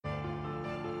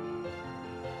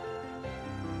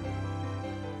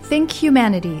Think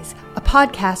Humanities, a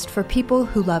podcast for people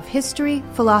who love history,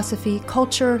 philosophy,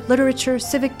 culture, literature,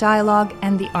 civic dialogue,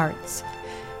 and the arts.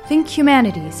 Think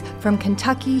Humanities from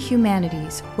Kentucky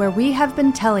Humanities, where we have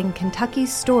been telling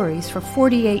Kentucky's stories for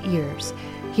 48 years.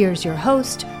 Here's your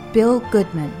host, Bill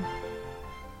Goodman.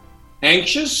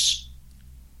 Anxious,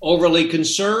 overly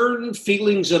concerned,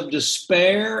 feelings of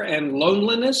despair and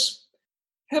loneliness?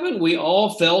 Haven't we all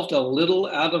felt a little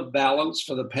out of balance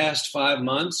for the past 5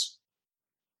 months?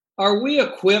 Are we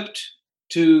equipped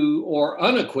to, or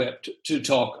unequipped to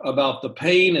talk about the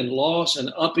pain and loss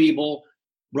and upheaval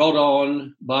brought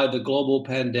on by the global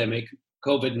pandemic,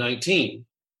 COVID-19?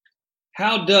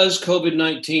 How does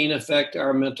COVID-19 affect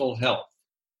our mental health?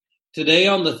 Today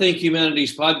on the Think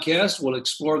Humanities podcast, we'll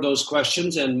explore those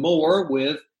questions and more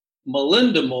with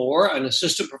Melinda Moore, an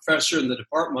assistant professor in the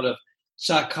Department of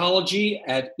Psychology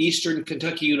at Eastern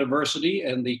Kentucky University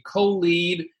and the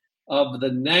co-lead of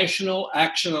the National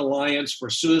Action Alliance for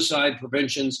Suicide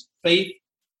Prevention's Faith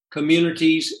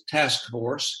Communities Task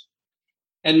Force,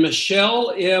 and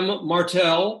Michelle M.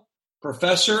 Martell,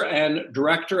 professor and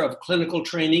director of clinical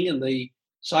training in the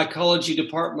psychology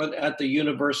department at the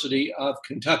University of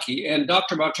Kentucky. And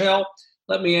Dr. Martell,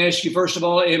 let me ask you, first of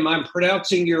all, am I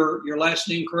pronouncing your last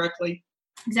name correctly?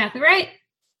 Exactly right.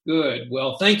 Good.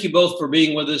 Well, thank you both for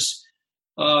being with us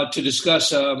to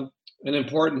discuss an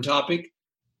important topic.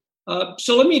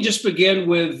 So let me just begin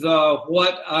with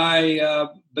what I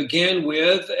began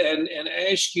with and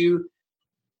ask you,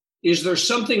 is there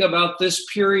something about this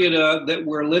period that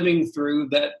we're living through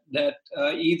that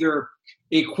either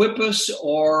equip us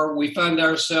or we find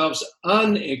ourselves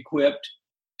unequipped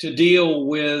to deal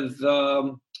with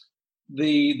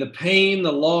the pain,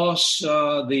 the loss,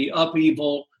 the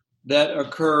upheaval that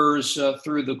occurs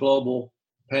through the global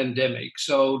pandemic?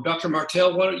 So, Dr.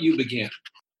 Martell, why don't you begin?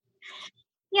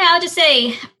 Yeah, I'll just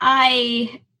say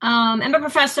I am a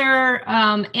professor,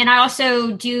 and I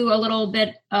also do a little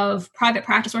bit of private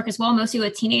practice work as well, mostly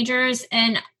with teenagers.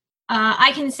 And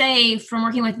I can say from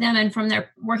working with them and from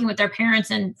working with their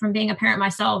parents and from being a parent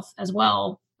myself as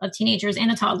well of teenagers and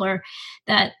a toddler,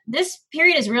 that this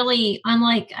period is really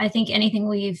unlike, I think, anything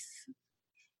we've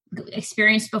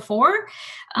experienced before,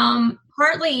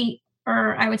 partly,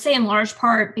 or I would say in large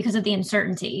part, because of the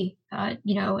uncertainty.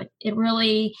 It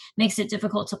really makes it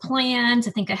difficult to plan,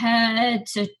 to think ahead,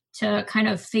 to kind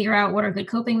of figure out what are good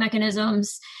coping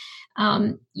mechanisms.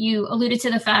 You alluded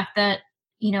to the fact that,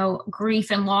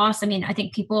 grief and loss. I mean, I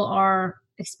think people are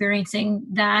experiencing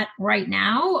that right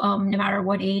now, no matter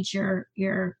what age your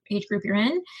age group you're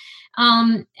in.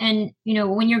 And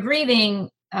when you're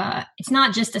grieving, it's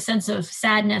not just a sense of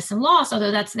sadness and loss,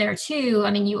 although that's there too.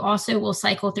 I mean, you also will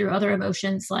cycle through other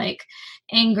emotions like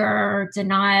anger,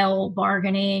 denial,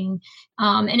 bargaining.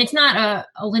 And it's not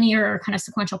a linear kind of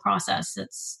sequential process.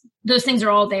 Those things are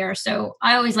all there. So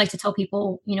I always like to tell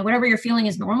people, whatever you're feeling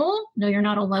is normal. Know you're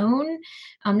not alone.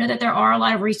 Know that there are a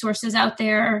lot of resources out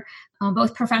there,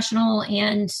 both professional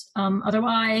and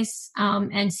otherwise,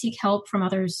 and seek help from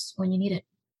others when you need it.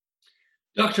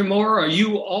 Dr. Moore,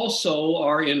 you also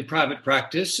are in private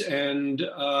practice, and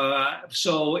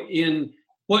so in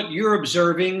what you're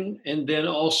observing, and then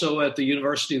also at the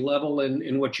university level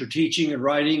in what you're teaching and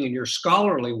writing and your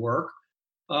scholarly work,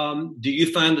 do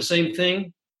you find the same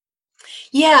thing?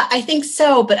 Yeah, I think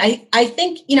so. But I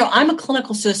think, I'm a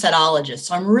clinical suicidologist,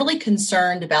 so I'm really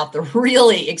concerned about the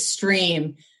really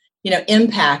extreme,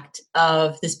 impact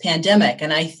of this pandemic.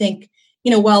 And I think,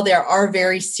 while there are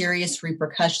very serious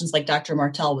repercussions, like Dr.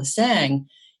 Martell was saying,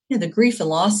 the grief and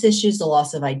loss issues, the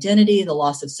loss of identity, the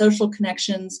loss of social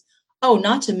connections,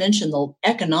 not to mention the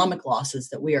economic losses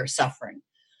that we are suffering.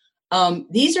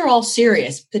 These are all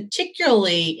serious,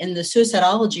 particularly in the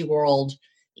suicidology world,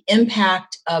 the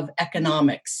impact of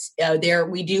economics.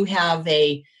 We do have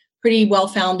a pretty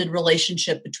well-founded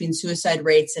relationship between suicide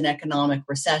rates and economic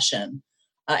recession,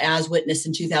 as witnessed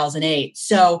in 2008.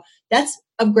 So that's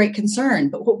of great concern.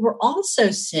 But what we're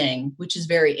also seeing, which is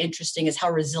very interesting, is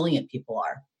how resilient people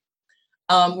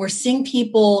are. We're seeing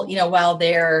people, while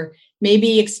they're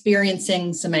maybe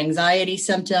experiencing some anxiety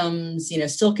symptoms,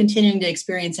 still continuing to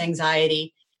experience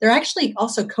anxiety, they're actually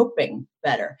also coping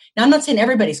better. Now, I'm not saying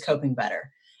everybody's coping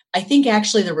better. I think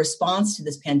actually the response to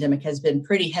this pandemic has been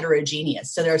pretty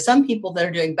heterogeneous. So there are some people that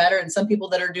are doing better and some people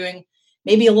that are doing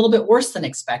maybe a little bit worse than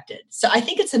expected. So I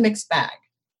think it's a mixed bag.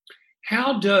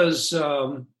 How does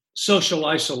social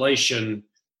isolation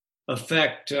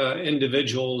affect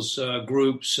individuals,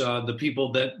 groups, the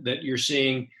people that you're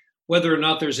seeing, whether or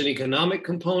not there's an economic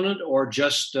component or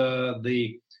just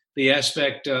the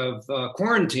aspect of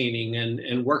quarantining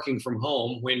and working from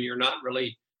home when you're not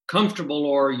really comfortable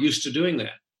or used to doing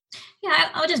that? Yeah,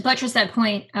 I'll just buttress that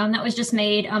point that was just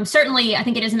made. Certainly, I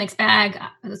think it is a mixed bag.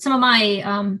 Some of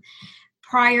my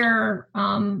prior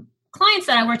clients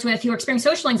that I worked with who are experiencing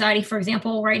social anxiety, for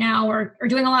example, right now are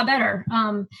doing a lot better.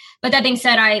 But that being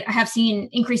said, I have seen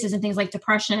increases in things like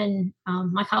depression.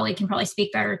 My colleague can probably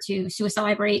speak better to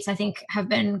suicide rates, I think, have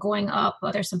been going up.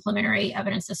 There's some preliminary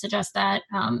evidence to suggest that.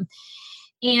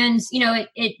 And,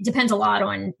 it depends a lot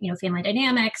on, family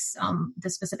dynamics, the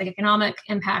specific economic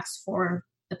impacts for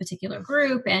the particular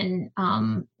group and,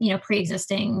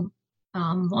 pre-existing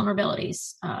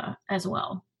vulnerabilities as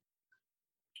well.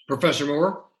 Professor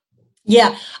Moore?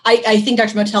 Yeah, I think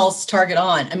Dr. Motel's target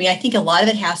on. I mean, I think a lot of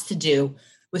it has to do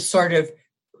with sort of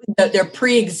their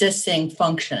pre-existing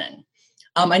functioning.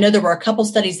 I know there were a couple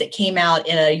studies that came out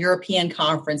in a European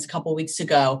conference a couple of weeks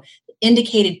ago that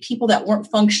indicated people that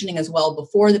weren't functioning as well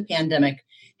before the pandemic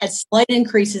had slight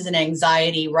increases in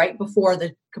anxiety right before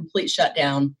the complete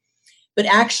shutdown, but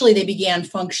actually they began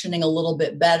functioning a little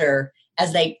bit better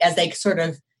as they sort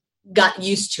of got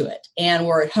used to it and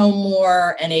were at home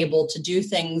more and able to do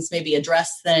things, maybe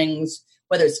address things,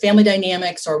 whether it's family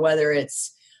dynamics or whether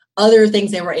it's other things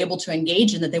they were able to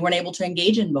engage in that they weren't able to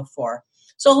engage in before.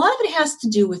 So a lot of it has to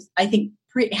do with, I think,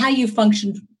 how you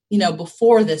functioned,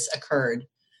 before this occurred.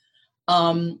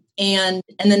 And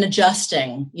then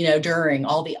adjusting, during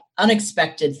all the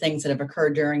unexpected things that have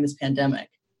occurred during this pandemic.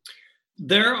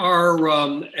 There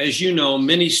are, as you know,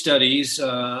 many studies,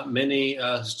 many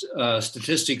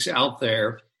statistics out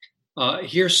there.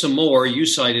 Here's some more. You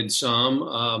cited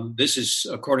some. This is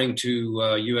according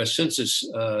to U.S. Census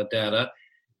data,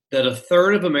 that a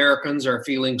third of Americans are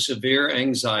feeling severe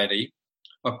anxiety.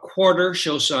 A quarter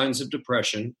show signs of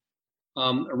depression.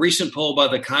 A recent poll by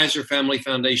the Kaiser Family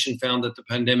Foundation found that the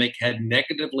pandemic had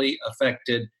negatively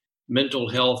affected mental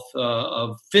health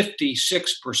of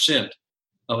 56%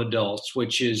 of adults,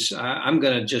 which is, I'm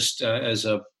going to just, as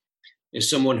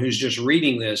someone who's just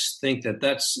reading this, think that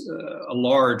that's a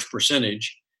large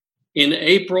percentage. In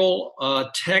April,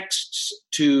 texts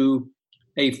to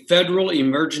a federal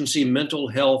emergency mental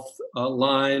health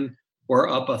line were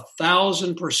up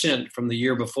 1,000% from the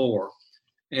year before.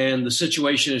 And the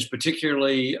situation is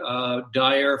particularly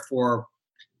dire for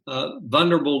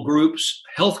vulnerable groups,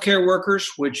 healthcare workers,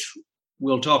 which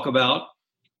we'll talk about,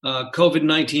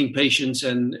 COVID-19 patients,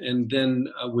 and then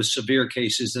with severe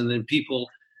cases, and then people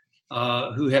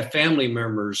who have family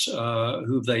members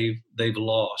who they've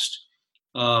lost.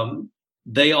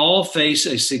 They all face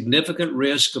a significant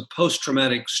risk of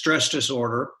post-traumatic stress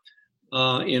disorder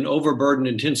in overburdened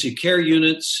intensive care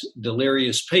units,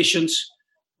 delirious patients,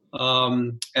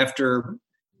 after,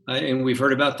 and we've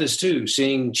heard about this too,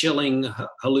 seeing chilling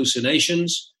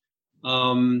hallucinations.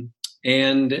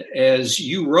 And as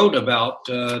you wrote about,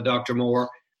 Dr. Moore,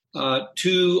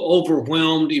 two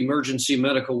overwhelmed emergency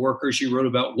medical workers, you wrote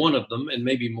about one of them and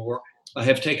maybe more,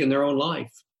 have taken their own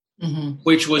life,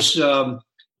 which was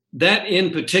that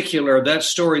in particular, that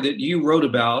story that you wrote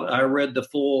about. I read the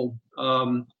full,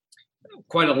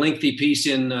 quite a lengthy piece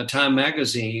in Time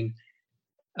Magazine.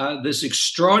 This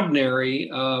extraordinary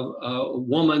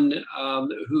woman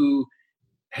who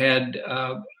had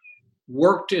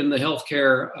worked in the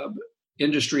healthcare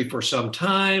industry for some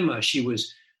time. She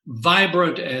was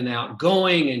vibrant and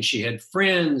outgoing, and she had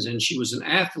friends, and she was an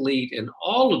athlete, and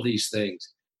all of these things.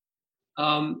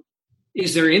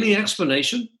 Is there any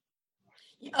explanation?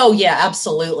 Oh, yeah,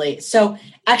 absolutely. So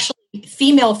actually,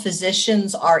 female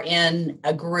physicians are in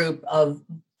a group of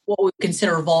what we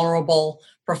consider vulnerable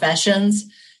professions.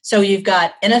 So you've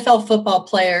got NFL football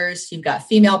players, you've got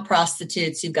female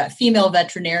prostitutes, you've got female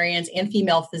veterinarians and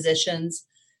female physicians,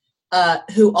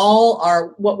 who all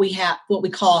are what we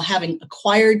call having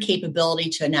acquired capability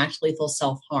to enact lethal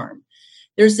self-harm.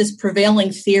 There's this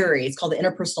prevailing theory, it's called the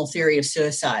interpersonal theory of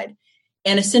suicide.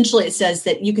 And essentially it says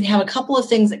that you can have a couple of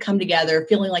things that come together,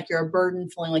 feeling like you're a burden,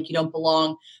 feeling like you don't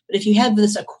belong. But if you have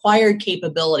this acquired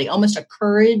capability, almost a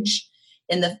courage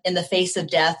in the face of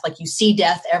death, like you see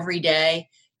death every day,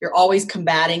 you're always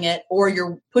combating it, or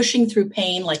you're pushing through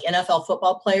pain like NFL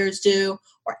football players do,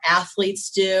 or athletes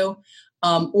do,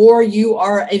 or you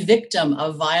are a victim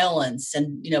of violence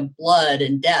and, blood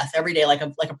and death every day, like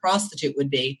a prostitute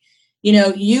would be.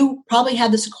 You probably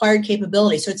have this acquired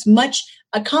capability. So it's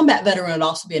a combat veteran would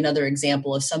also be another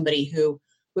example of somebody who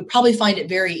would probably find it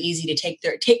very easy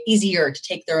to easier to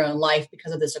take their own life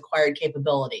because of this acquired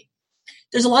capability.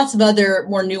 There's lots of other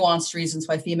more nuanced reasons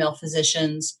why female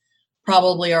physicians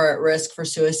probably are at risk for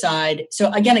suicide.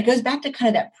 So again, it goes back to kind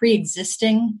of that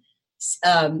pre-existing,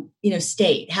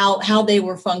 state, how they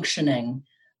were functioning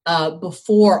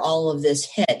before all of this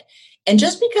hit. And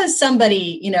just because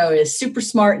somebody, is super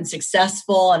smart and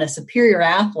successful and a superior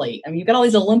athlete, you've got all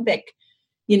these Olympic,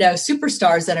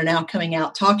 superstars that are now coming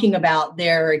out talking about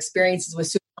their experiences with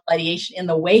suicidal ideation in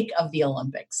the wake of the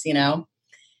Olympics,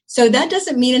 So that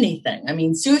doesn't mean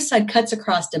anything. Suicide cuts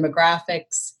across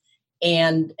demographics,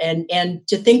 and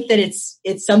to think that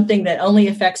it's something that only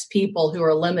affects people who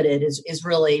are limited is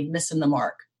really missing the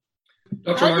mark.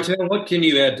 Dr. Martel, what can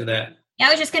you add to that? Yeah,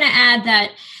 I was just going to add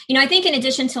that, I think in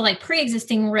addition to like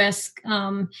pre-existing risk,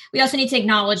 we also need to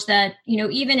acknowledge that,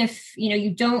 even if,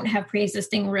 you don't have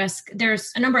pre-existing risk,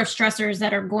 there's a number of stressors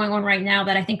that are going on right now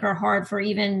that I think are hard for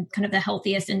even kind of the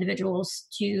healthiest individuals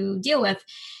to deal with.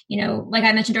 Like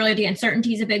I mentioned earlier, the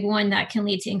uncertainty is a big one that can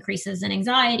lead to increases in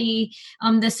anxiety.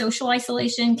 The social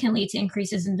isolation can lead to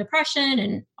increases in depression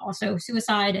and also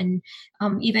suicide. And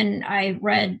even I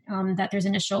read that there's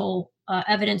initial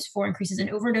evidence for increases in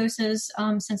overdoses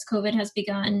since COVID has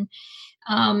begun.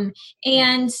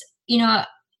 And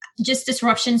just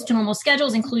disruptions to normal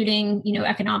schedules, including,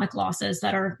 economic losses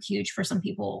that are huge for some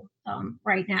people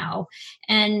right now.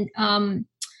 And,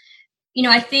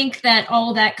 I think that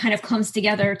all that kind of comes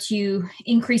together to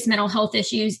increase mental health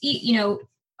issues,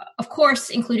 of course,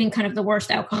 including kind of the worst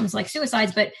outcomes like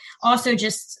suicides, but also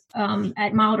just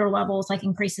at milder levels, like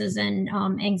increases in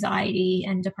anxiety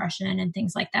and depression and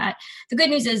things like that. The good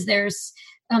news is there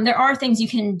are things you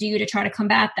can do to try to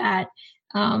combat that.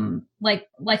 Like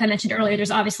I mentioned earlier,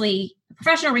 there's obviously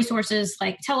professional resources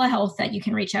like telehealth that you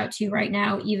can reach out to right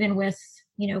now, even with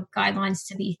guidelines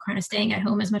to be kind of staying at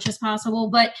home as much as possible.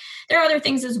 But there are other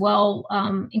things as well,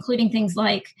 including things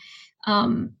like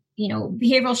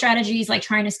behavioral strategies like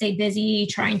trying to stay busy,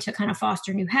 trying to kind of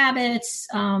foster new habits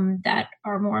that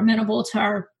are more amenable to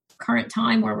our current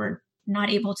time where we're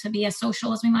not able to be as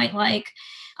social as we might like.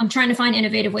 I'm trying to find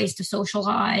innovative ways to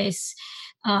socialize,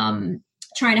 trying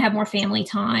to have more family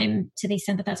time to the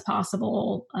extent that that's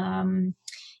possible, and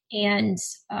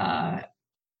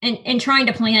trying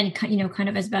to plan, kind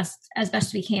of as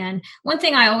best we can. One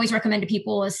thing I always recommend to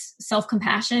people is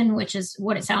self-compassion, which is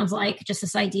what it sounds like, just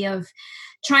this idea of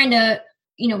trying to,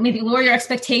 maybe lower your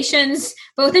expectations,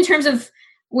 both in terms of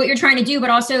what you're trying to do, but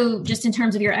also just in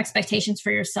terms of your expectations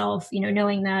for yourself,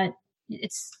 knowing that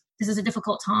this is a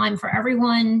difficult time for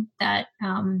everyone, that,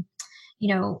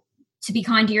 to be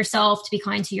kind to yourself, to be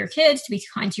kind to your kids, to be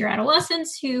kind to your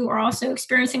adolescents who are also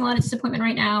experiencing a lot of disappointment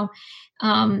right now.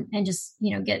 And just,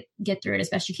 get through it as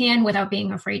best you can without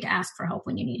being afraid to ask for help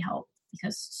when you need help,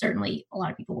 because certainly a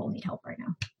lot of people will need help right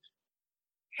now.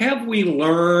 Have we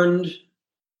learned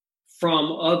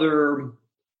from other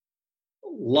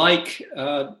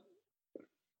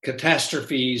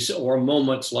catastrophes or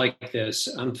moments like this?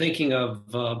 I'm thinking of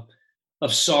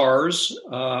SARS.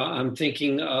 I'm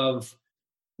thinking of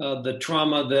the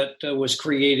trauma that was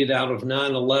created out of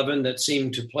 9/11 that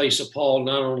seemed to place a pall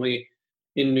not only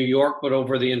in New York, but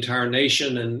over the entire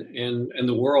nation and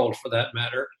the world for that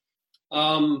matter.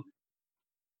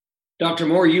 Dr.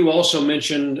 Moore, you also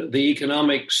mentioned the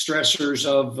economic stressors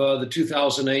of the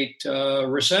 2008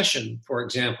 recession, for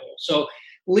example. So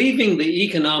leaving the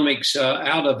economics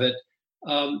out of it,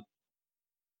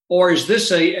 or is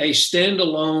this a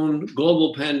standalone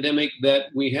global pandemic that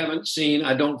we haven't seen?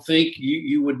 I don't think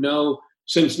you would know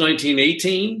since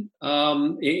 1918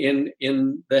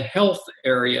 in the health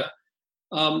area.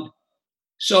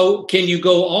 So can you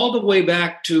go all the way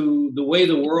back to the way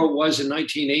the world was in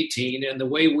 1918 and the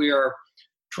way we are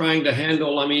trying to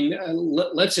handle?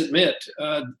 Let's admit,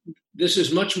 this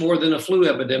is much more than a flu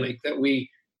epidemic that we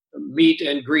meet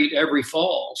and greet every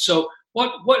fall. So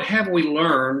what have we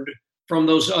learned from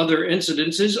those other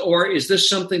incidences? Or is this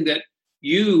something that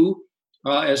you,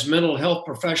 as mental health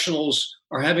professionals,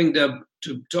 are having to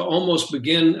almost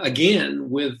begin again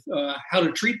with how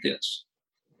to treat this?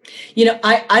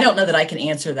 I don't know that I can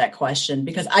answer that question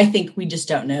because I think we just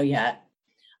don't know yet.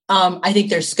 I think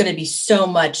there's going to be so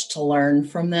much to learn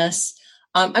from this.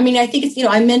 I think it's,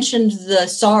 I mentioned the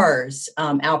SARS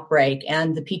outbreak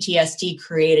and the PTSD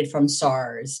created from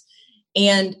SARS.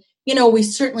 And, we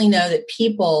certainly know that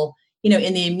people,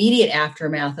 in the immediate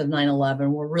aftermath of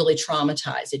 9/11 were really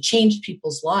traumatized. It changed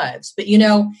people's lives. But,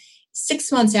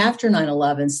 6 months after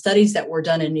 9/11, studies that were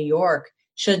done in New York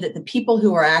showed that the people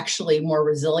who were actually more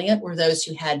resilient were those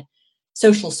who had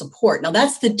social support. Now,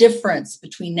 that's the difference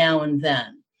between now and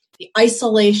then. The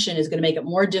isolation is going to make it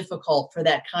more difficult for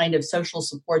that kind of social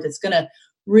support that's going to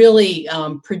really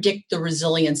predict the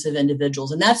resilience of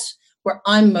individuals. And that's where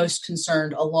I'm most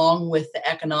concerned, along with the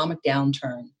economic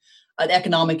downturn, the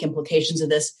economic implications of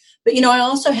this. But, I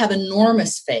also have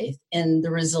enormous faith in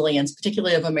the resilience,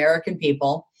 particularly of American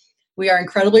people, We are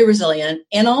incredibly resilient.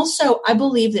 And also, I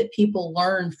believe that people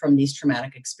learn from these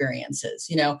traumatic experiences.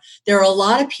 There are a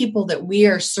lot of people that we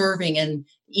are serving in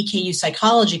EKU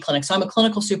psychology clinics. So I'm a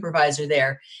clinical supervisor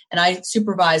there, and I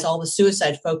supervise all the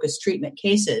suicide-focused treatment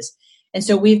cases. And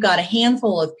so we've got a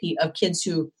handful of kids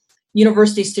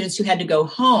university students who had to go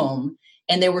home,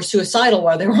 and they were suicidal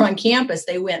while they were on campus.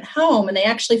 They went home, and they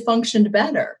actually functioned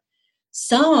better.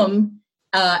 Some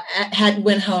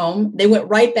went home. They went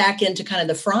right back into kind of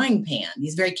the frying pan,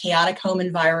 these very chaotic home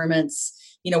environments,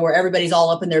 where everybody's all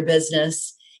up in their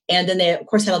business. And then they, of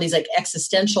course, had all these like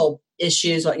existential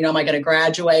issues. Am I going to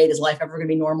graduate? Is life ever going to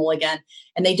be normal again?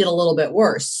 And they did a little bit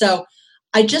worse. So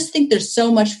I just think there's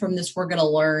so much from this we're going to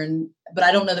learn, but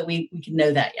I don't know that we can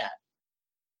know that yet.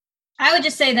 I would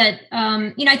just say that,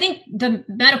 I think the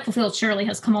medical field surely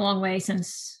has come a long way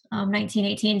since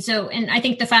 1918. So, and I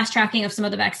think the fast tracking of some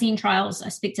of the vaccine trials, I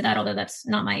speak to that, although that's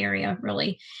not my area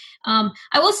really. I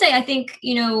will say, I think,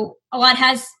 a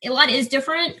lot is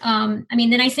different.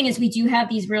 The nice thing is we do have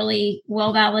these really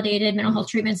well-validated mental health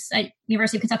treatments at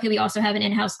University of Kentucky. We also have an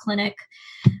in-house clinic,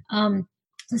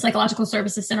 the Psychological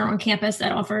Services Center on campus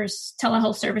that offers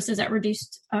telehealth services at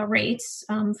reduced rates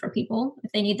for people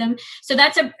if they need them. So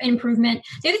that's an improvement.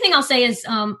 The other thing I'll say is,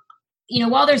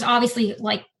 while there's obviously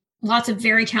like lots of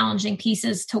very challenging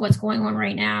pieces to what's going on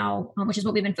right now, which is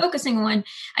what we've been focusing on,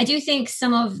 I do think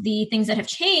some of the things that have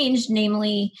changed,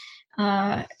 namely,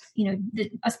 us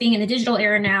being in the digital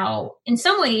era now, in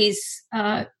some ways,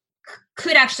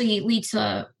 could actually lead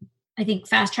to, I think,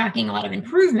 fast tracking a lot of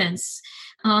improvements.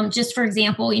 Just for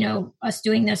example, us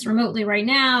doing this remotely right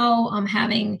now,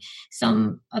 having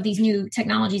some of these new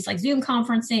technologies like Zoom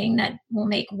conferencing that will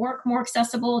make work more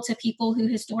accessible to people who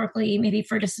historically, maybe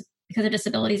because of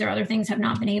disabilities or other things, have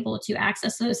not been able to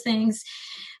access those things.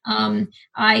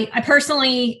 I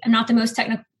personally am not the most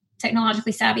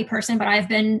technologically savvy person, but I've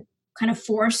been kind of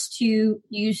forced to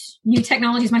use new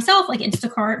technologies myself, like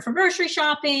Instacart for grocery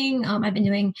shopping. I've been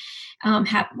doing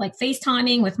like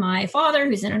FaceTiming with my father,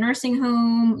 who's in a nursing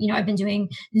home. I've been doing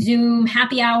Zoom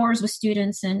happy hours with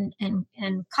students and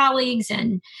colleagues,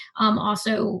 and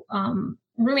also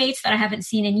roommates that I haven't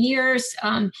seen in years.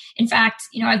 In fact,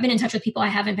 I've been in touch with people I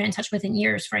haven't been in touch with in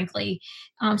years, frankly.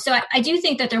 So I do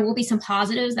think that there will be some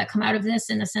positives that come out of this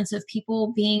in the sense of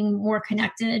people being more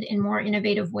connected in more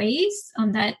innovative ways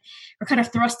that are kind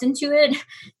of thrust into it,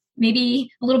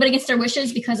 maybe a little bit against their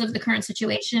wishes because of the current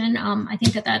situation. I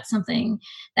think that that's something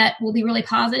that will be really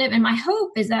positive. And my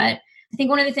hope is that I think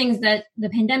one of the things that the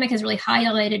pandemic has really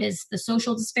highlighted is the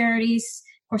social disparities.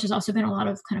 Of course, there's also been a lot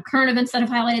of kind of current events that have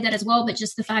highlighted that as well, but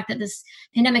just the fact that this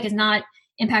pandemic is not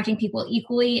impacting people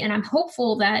equally. And I'm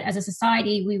hopeful that as a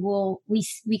society,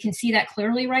 we can see that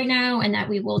clearly right now, and that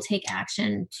we will take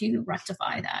action to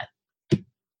rectify that.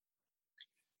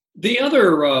 The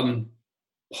other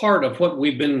part of what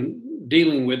we've been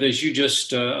dealing with, as you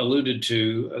just alluded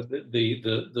to,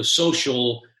 the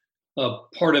social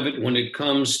part of it when it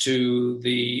comes to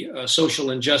the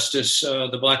social injustice,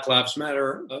 the Black Lives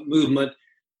Matter movement,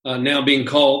 now being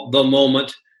called The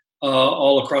Moment,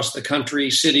 all across the country,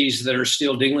 cities that are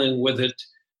still dealing with it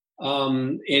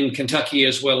in Kentucky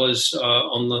as well as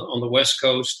on the West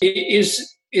Coast.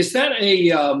 Is that a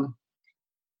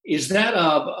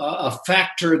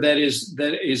factor that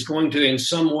is going to in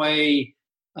some way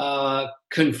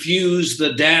confuse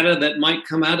the data that might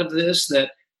come out of this?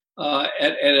 That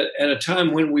at a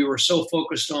time when we were so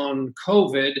focused on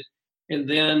COVID, and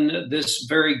then this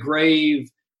very grave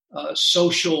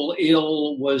social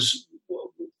ill was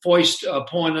foisted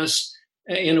upon us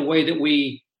in a way that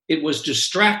it was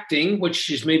distracting,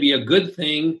 which is maybe a good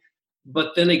thing,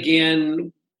 but then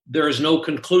again, there is no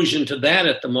conclusion to that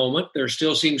at the moment. There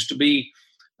still seems to be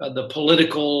the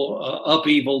political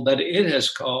upheaval that it has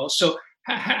caused. So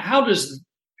how does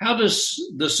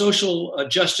the social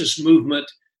justice movement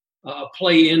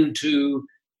play into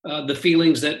the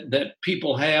feelings that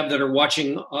people have that are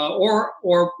watching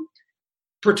or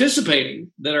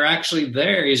participating, that are actually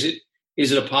there? Is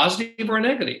it a positive or a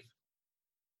negative?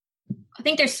 I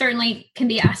think there certainly can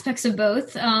be aspects of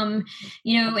both. In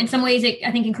some ways, it,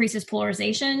 I think, increases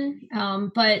polarization,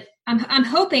 but I'm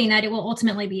hoping that it will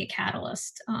ultimately be a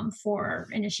catalyst for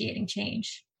initiating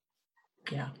change.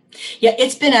 Yeah,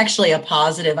 it's been actually a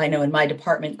positive. I know in my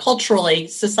department, culturally,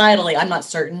 societally, I'm not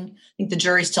certain. I think the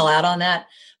jury's still out on that.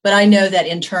 But I know that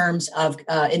in terms of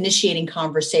initiating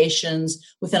conversations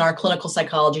within our clinical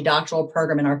psychology doctoral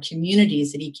program in our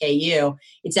communities at EKU,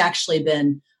 it's actually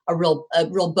been a real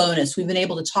bonus. We've been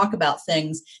able to talk about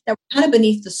things that were kind of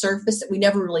beneath the surface that we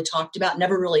never really talked about,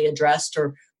 never really addressed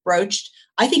or broached,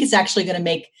 I think it's actually going to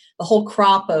make the whole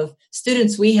crop of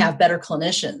students we have better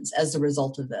clinicians as a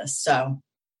result of this. So,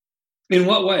 in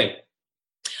what way?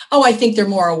 Oh, I think they're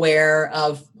more aware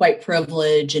of white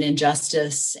privilege and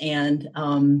injustice, and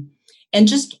also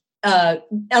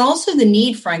the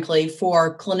need, frankly,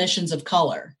 for clinicians of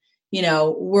color.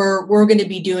 We're going to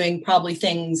be doing probably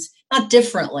things not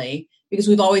differently, because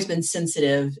we've always been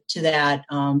sensitive to that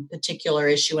particular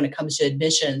issue when it comes to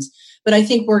admissions. But I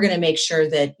think we're going to make sure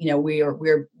that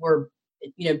we're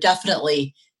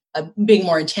definitely being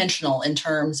more intentional in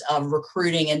terms of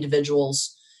recruiting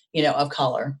individuals of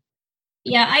color.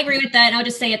 Yeah, I agree with that. And I'll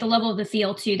just say at the level of the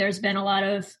field too, there's been a lot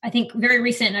of, I think, very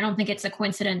recent, and I don't think it's a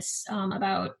coincidence,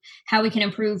 about how we can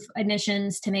improve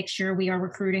admissions to make sure we are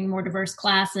recruiting more diverse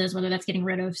classes, whether that's getting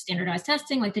rid of standardized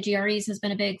testing, like the GREs has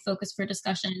been a big focus for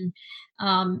discussion.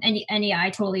 And yeah, I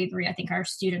totally agree. I think our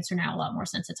students are now a lot more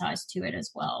sensitized to it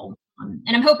as well.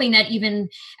 And I'm hoping that even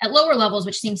at lower levels,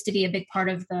 which seems to be a big part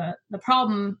of the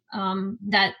problem,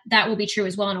 that will be true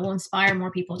as well, and it will inspire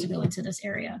more people to go into this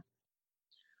area.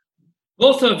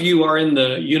 Both of you are in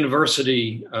the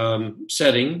university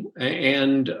setting,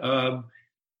 and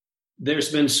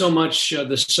there's been so much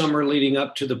this summer leading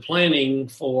up to the planning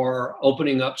for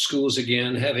opening up schools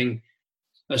again, having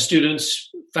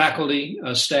students, faculty,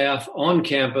 staff on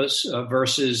campus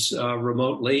versus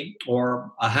remotely,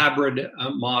 or a hybrid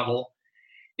model.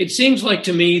 It seems like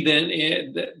to me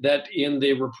that in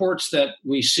the reports that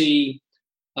we see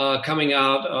coming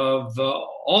out of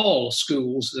all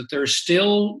schools, that there's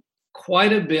still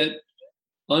quite a bit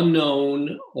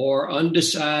unknown or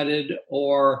undecided,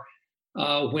 or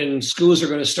when schools are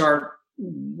going to start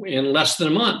in less than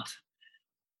a month.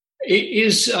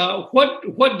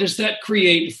 What does that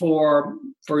create for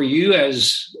you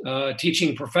as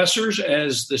teaching professors,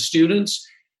 as the students?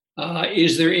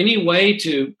 Is there any way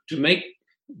to make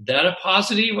that a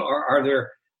positive, or are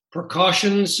there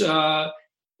precautions that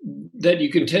you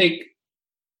can take?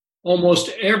 Almost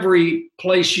every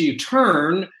place you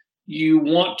turn, you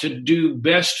want to do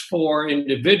best for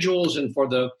individuals and for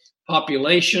the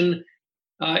population.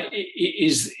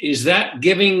 Is that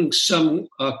giving some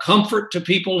comfort to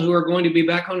people who are going to be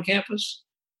back on campus?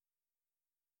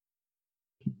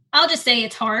 I'll just say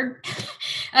it's hard,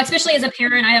 especially as a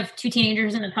parent. I have 2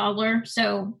 teenagers and a toddler.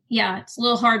 So yeah, it's a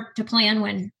little hard to plan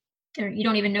when you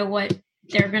don't even know what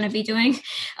they're going to be doing.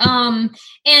 And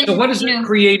so what does that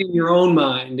create in your own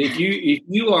mind? If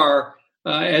you are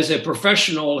as a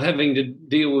professional having to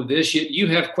deal with this, yet you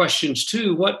have questions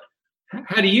too,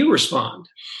 how do you respond?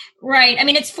 Right. I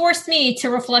mean, it's forced me to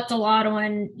reflect a lot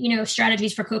on,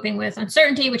 strategies for coping with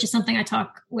uncertainty, which is something I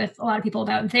talk with a lot of people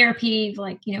about in therapy.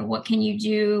 Like, what can you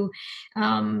do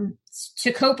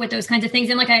to cope with those kinds of things?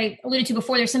 And like I alluded to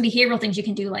before, there's some behavioral things you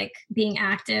can do, like being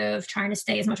active, trying to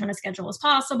stay as much on a schedule as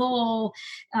possible,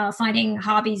 finding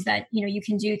hobbies that, you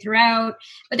can do throughout.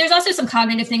 But there's also some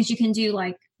cognitive things you can do,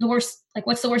 like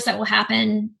what's the worst that will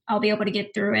happen? I'll be able to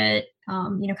get through it.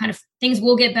 Kind of things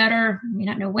will get better. I may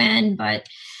not know when, but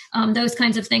those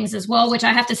kinds of things as well, which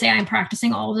I have to say I'm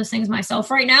practicing all of those things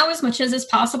myself right now as much as is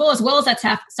possible, as well as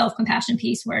that self-compassion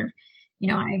piece where,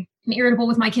 I'm irritable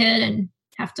with my kid and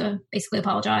have to basically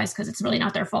apologize because it's really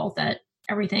not their fault that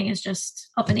everything is just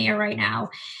up in the air right now.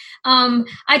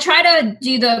 I try to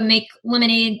do the make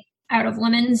lemonade out of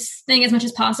lemons thing as much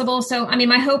as possible. So, I mean,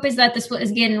 my hope is that this will,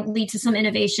 again, lead to some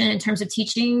innovation in terms of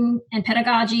teaching and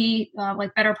pedagogy,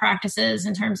 like better practices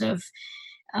in terms of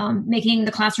making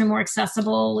the classroom more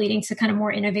accessible, leading to kind of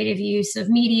more innovative use of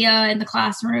media in the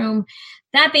classroom.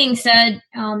 That being said,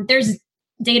 there's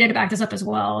data to back this up as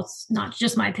well. It's not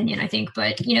just my opinion, I think,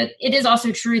 but, it is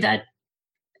also true that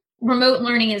remote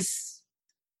learning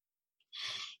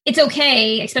it's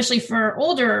okay, especially for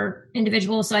older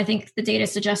individuals. So I think the data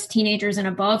suggests teenagers and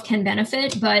above can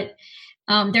benefit, but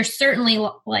there's certainly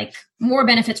like more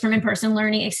benefits from in-person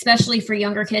learning, especially for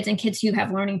younger kids and kids who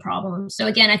have learning problems. So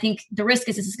again, I think the risk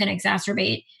is this is going to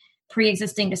exacerbate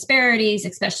pre-existing disparities,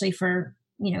 especially for,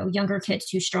 younger kids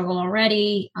who struggle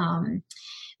already.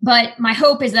 But my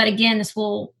hope is that, again, this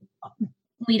will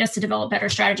lead us to develop better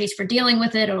strategies for dealing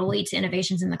with it. It'll lead to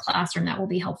innovations in the classroom that will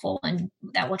be helpful and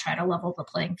that will try to level the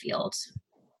playing field.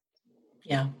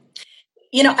 Yeah.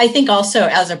 I think also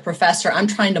as a professor, I'm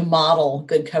trying to model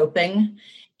good coping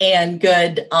and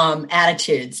good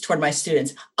attitudes toward my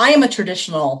students. I am a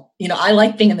traditional, I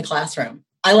like being in the classroom.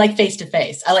 I like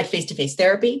face-to-face. I like face-to-face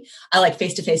therapy. I like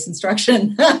face-to-face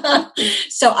instruction.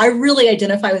 So I really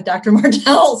identify with Dr.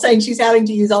 Martell saying she's having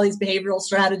to use all these behavioral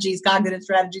strategies, cognitive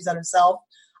strategies on herself.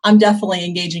 I'm definitely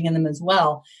engaging in them as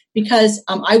well because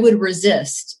I would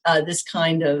resist this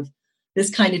kind of this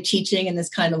kind of teaching and this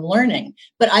kind of learning.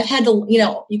 But I've had to,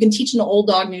 you can teach an old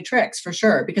dog new tricks for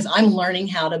sure, because I'm learning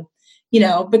how to,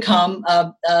 become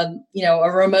a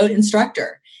remote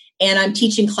instructor. And I'm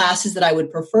teaching classes that I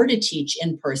would prefer to teach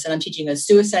in person. I'm teaching a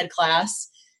suicide class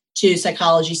to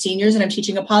psychology seniors, and I'm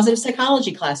teaching a positive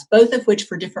psychology class, both of which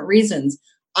for different reasons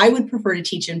I would prefer to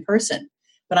teach in person,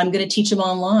 but I'm going to teach them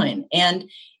online. And,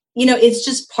 it's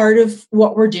just part of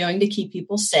what we're doing to keep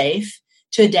people safe,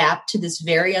 to adapt to this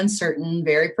very uncertain,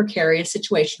 very precarious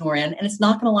situation we're in, and it's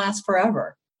not going to last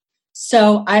forever.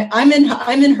 So I'm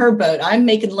in her boat. I'm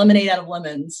making lemonade out of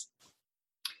lemons.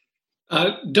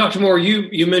 Dr. Moore,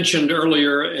 you mentioned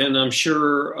earlier, and I'm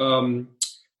sure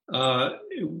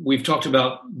we've talked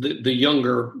about the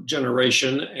younger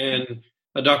generation, and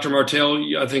Dr.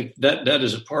 Martell, I think that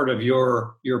is a part of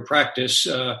your practice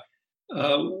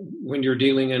when you're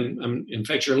dealing and in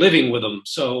fact you're living with them,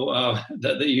 so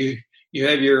that you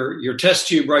have your test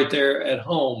tube right there at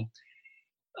home.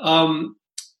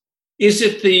 Is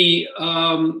it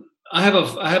I have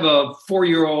a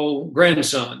 4-year-old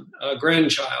grandchild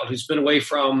who's been away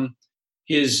from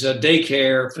his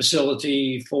daycare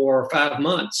facility for 5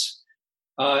 months.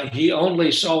 He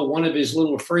only saw one of his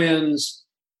little friends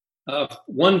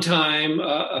one time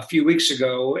a few weeks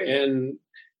ago, and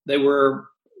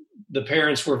the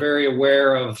parents were very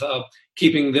aware of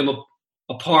keeping them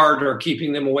apart or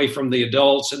keeping them away from the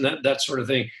adults and that sort of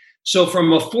thing. So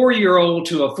from a 4-year-old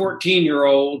to a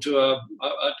 14-year-old to a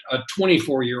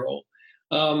 24-year-old,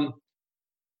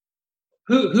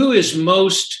 who is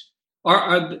most?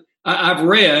 I've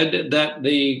read that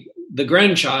the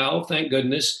grandchild, thank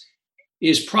goodness,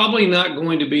 is probably not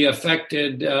going to be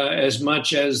affected as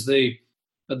much as the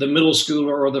middle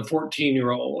schooler or the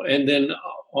 14-year-old, and then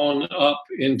on up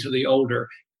into the older.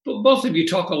 But both of you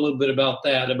talk a little bit about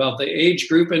that, about the age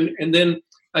group, and then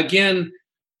again,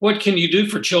 what can you do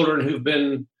for children who've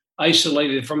been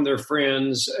isolated from their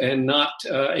friends and not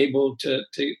able to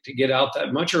get out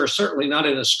that much, or certainly not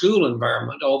in a school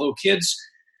environment? Although kids,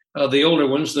 the older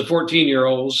ones, the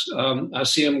 14-year-olds, I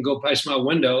see them go past my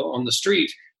window on the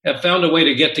street, have found a way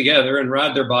to get together and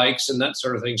ride their bikes and that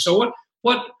sort of thing. So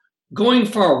what going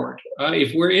forward,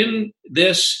 if we're in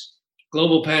this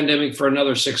global pandemic for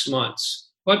another 6 months,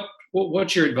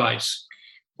 what's your advice?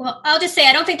 Well, I'll just say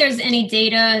I don't think there's any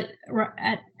data,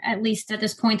 at least at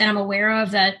this point, that I'm aware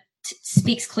of that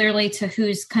speaks clearly to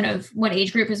who's kind of what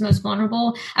age group is most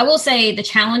vulnerable. I will say the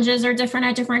challenges are different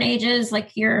at different ages.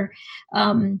 Like your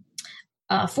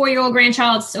 4-year-old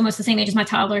grandchild's almost the same age as my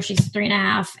toddler. She's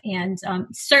 3.5. And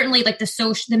certainly like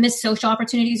the missed social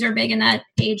opportunities are big in that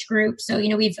age group. So,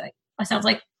 it sounds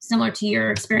like similar to your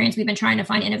experience, we've been trying to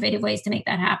find innovative ways to make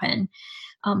that happen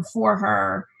for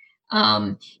her.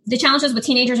 The challenges with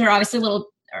teenagers are obviously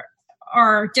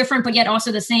are different, but yet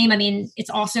also the same. I mean, it's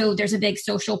also, there's a big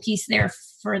social piece there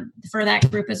for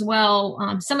that group as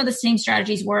well. Some of the same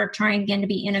strategies work, trying again to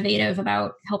be innovative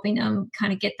about helping them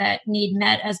kind of get that need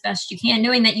met as best you can,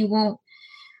 knowing that you won't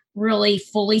really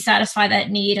fully satisfy that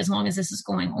need as long as this is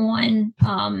going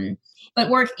on. But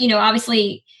work,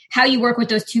 obviously how you work with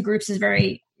those two groups is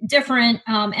very different.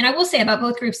 And I will say about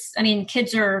both groups, I mean,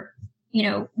 kids are,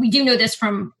 we do know this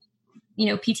from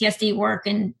PTSD work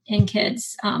in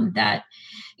kids, that,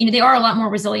 they are a lot more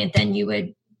resilient than you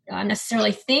would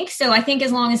necessarily think. So I think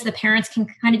as long as the parents can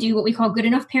kind of do what we call good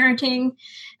enough parenting,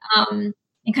 and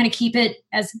kind of keep it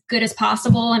as good as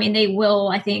possible, I mean, they will,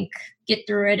 I think, get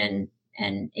through it,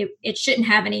 and it shouldn't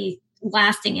have any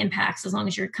lasting impacts as long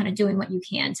as you're kind of doing what you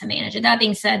can to manage it. That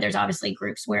being said, there's obviously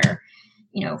groups where,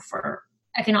 for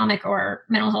economic or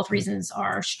mental health reasons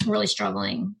are really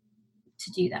struggling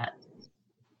to do that.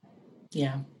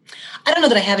 Yeah. I don't know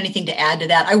that I have anything to add to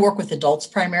that. I work with adults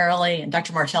primarily, and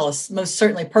Dr. Martell is most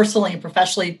certainly personally and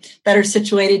professionally better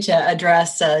situated to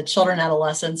address children and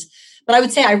adolescents. But I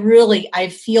would say I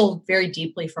feel very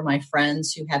deeply for my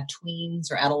friends who have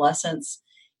tweens or adolescents,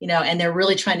 and they're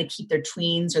really trying to keep their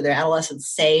tweens or their adolescents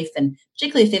safe. And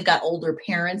particularly if they've got older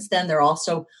parents, then they're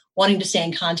also wanting to stay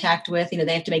in contact with,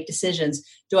 they have to make decisions.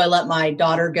 Do I let my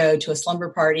daughter go to a slumber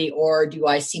party, or do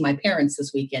I see my parents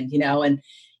this weekend, And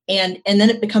then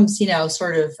it becomes,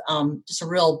 sort of just a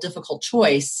real difficult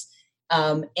choice,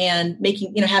 and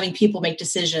making, having people make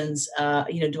decisions.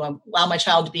 Do I allow my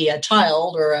child to be a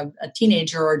child or a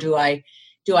teenager, or do I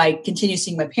continue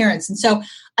seeing my parents? And so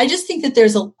I just think that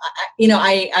there's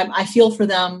I feel for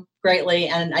them greatly,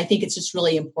 and I think it's just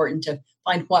really important to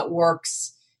find what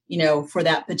works, for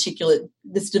that's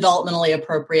developmentally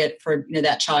appropriate for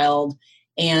that child,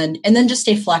 and then just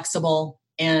stay flexible.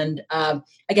 And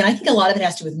again, I think a lot of it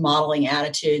has to do with modeling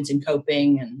attitudes and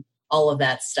coping and all of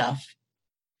that stuff.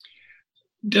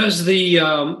 Does the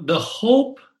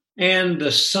hope and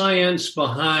the science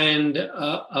behind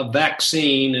a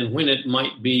vaccine and when it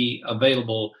might be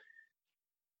available,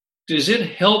 does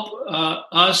it help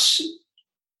us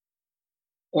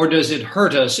or does it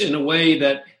hurt us in a way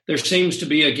that there seems to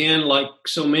be, again, like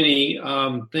so many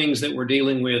things that we're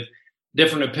dealing with,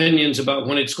 different opinions about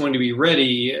when it's going to be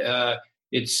ready?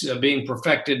 It's being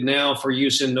perfected now for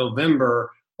use in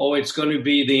November. Oh, it's going to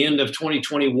be the end of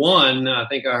 2021. I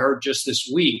think I heard just this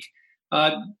week.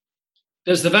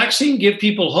 Does the vaccine give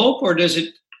people hope or does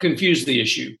it confuse the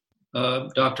issue?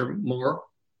 Dr. Moore?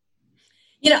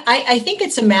 I think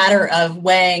it's a matter of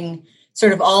weighing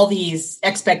sort of all these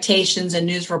expectations and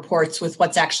news reports with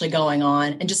what's actually going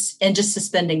on and just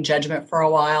suspending judgment for a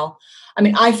while. I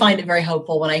mean, I find it very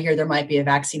hopeful when I hear there might be a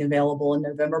vaccine available in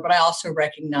November, but I also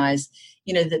recognize,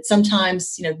 that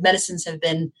sometimes, medicines have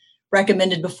been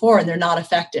recommended before and they're not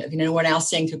effective. We're now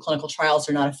seeing through clinical trials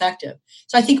they're not effective.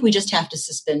 So I think we just have to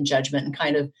suspend judgment and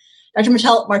kind of, Dr.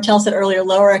 Martell said earlier,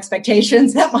 lower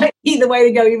expectations. That might be the way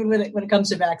to go even when it comes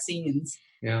to vaccines.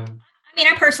 Yeah. I mean,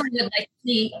 I personally would like to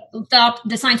see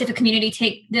the scientific community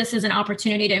take this as an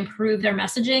opportunity to improve their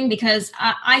messaging, because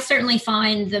I certainly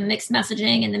find the mixed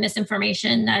messaging and the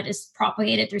misinformation that is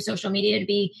propagated through social media to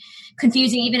be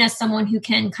confusing, even as someone who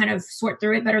can kind of sort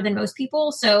through it better than most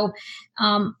people. So,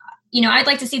 I'd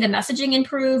like to see the messaging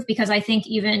improve, because I think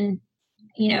even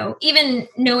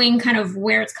knowing kind of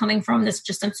where it's coming from, this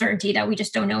just uncertainty that we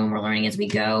just don't know and we're learning as we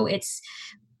go,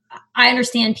 I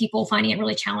understand people finding it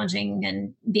really challenging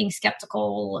and being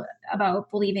skeptical about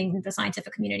believing the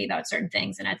scientific community about certain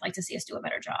things. And I'd like to see us do a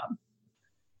better job.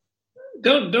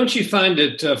 Don't you find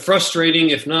it frustrating,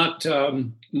 if not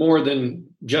more than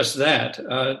just that,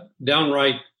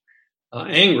 downright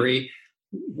angry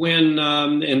when,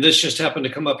 and this just happened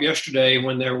to come up yesterday,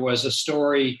 when there was a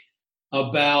story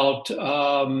about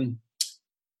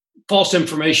false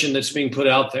information that's being put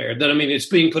out there, it's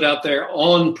being put out there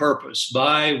on purpose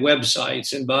by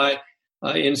websites and by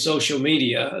in social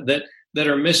media that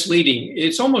are misleading.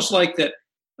 It's almost like that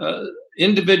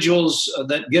individuals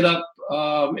that get up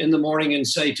in the morning and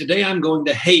say, today I'm going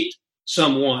to hate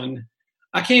someone.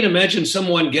 I can't imagine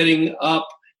someone getting up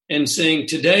and saying,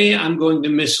 today I'm going to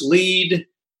mislead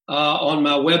on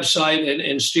my website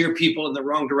and steer people in the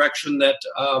wrong direction, that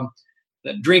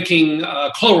drinking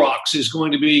Clorox is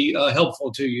going to be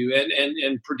helpful to you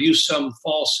and produce some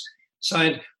false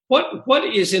sign. What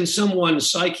is in someone's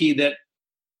psyche that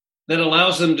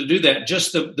allows them to do that?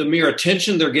 Just the mere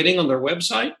attention they're getting on their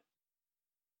website?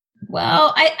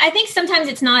 Well, I think sometimes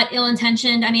it's not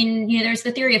ill-intentioned. I mean, there's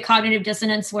the theory of cognitive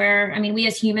dissonance where, we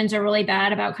as humans are really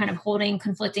bad about kind of holding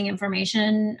conflicting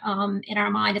information in our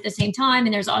mind at the same time.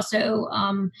 And there's also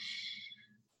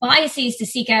biases to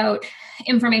seek out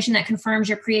information that confirms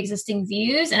your pre-existing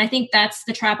views. And I think that's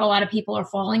the trap a lot of people are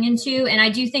falling into. And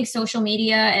I do think social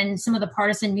media and some of the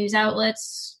partisan news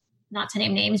outlets, not to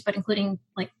name names, but including,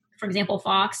 like, for example,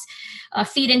 Fox,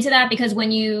 feed into that, because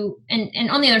when and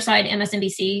on the other side,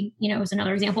 MSNBC, is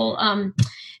another example.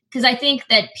 Because I think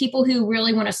that people who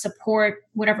really want to support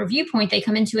whatever viewpoint they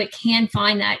come into it can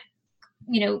find that,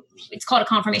 it's called a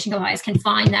confirmation bias, can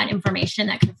find that information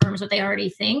that confirms what they already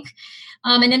think.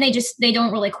 And then they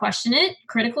don't really question it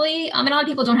critically. And a lot of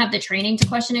people don't have the training to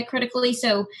question it critically.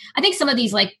 So I think some of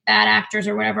these like bad actors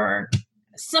or whatever,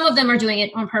 some of them are doing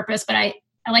it on purpose, but I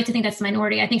like to think that's the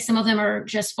minority. I think some of them are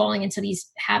just falling into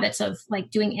these habits of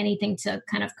like doing anything to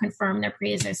kind of confirm their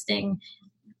pre-existing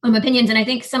opinions. And I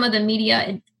think some of the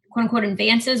media, quote unquote,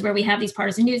 advances where we have these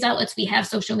partisan news outlets, we have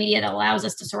social media that allows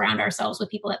us to surround ourselves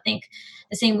with people that think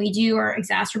the same we do, are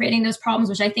exacerbating those problems,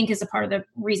 which I think is a part of the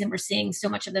reason we're seeing so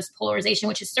much of this polarization,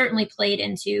 which has certainly played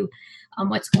into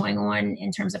what's going on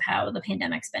in terms of how the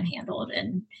pandemic's been handled.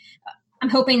 And I'm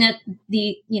hoping that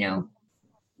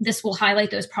this will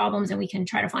highlight those problems and we can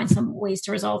try to find some ways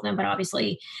to resolve them. But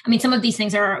obviously, some of these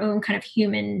things are our own kind of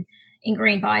human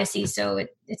ingrained biases. So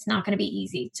it's not going to be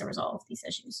easy to resolve these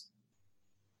issues.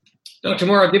 Dr.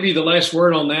 Moore, I'll give you the last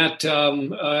word on that.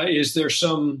 Is there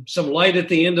some light at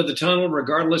the end of the tunnel,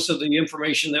 regardless of the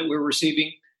information that we're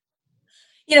receiving?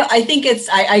 I think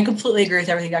I completely agree with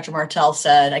everything Dr. Martell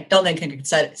said. I don't think I could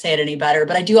say it any better,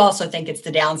 but I do also think it's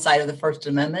the downside of the First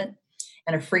Amendment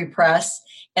and a free press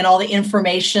and all the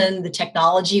information, the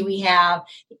technology we have,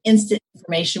 the instant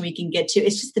information we can get to.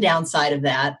 It's just the downside of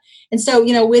that. And so,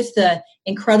 with the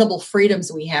incredible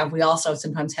freedoms we have, we also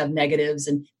sometimes have negatives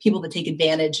and people that take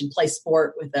advantage and play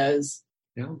sport with those.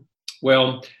 Yeah.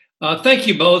 Well, thank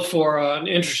you both for an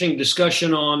interesting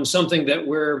discussion on something that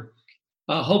we're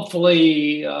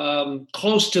hopefully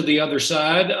close to the other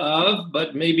side of,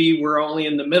 but maybe we're only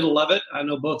in the middle of it. I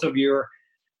know both of you are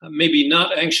maybe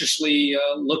not anxiously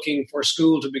looking for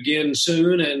school to begin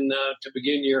soon and to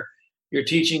begin your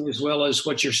teaching as well as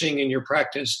what you're seeing in your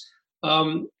practice.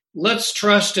 Let's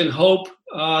trust and hope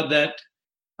that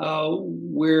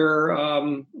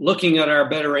we're looking at our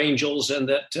better angels and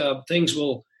that things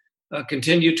will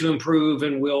continue to improve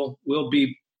and we'll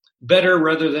be better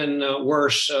rather than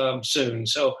worse soon.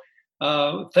 So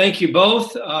thank you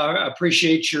both. I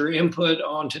appreciate your input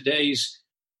on today's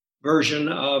version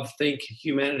of Think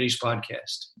Humanities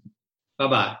podcast.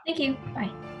 Bye-bye. Thank you. Bye.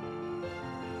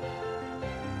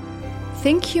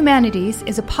 Think Humanities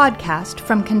is a podcast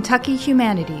from Kentucky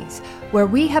Humanities, where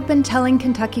we have been telling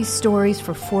Kentucky's stories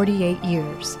for 48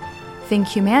 years. Think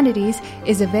Humanities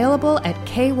is available at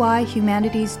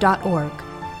kyhumanities.org,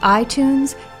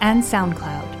 iTunes, and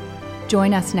SoundCloud.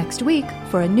 Join us next week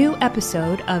for a new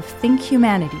episode of Think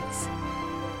Humanities.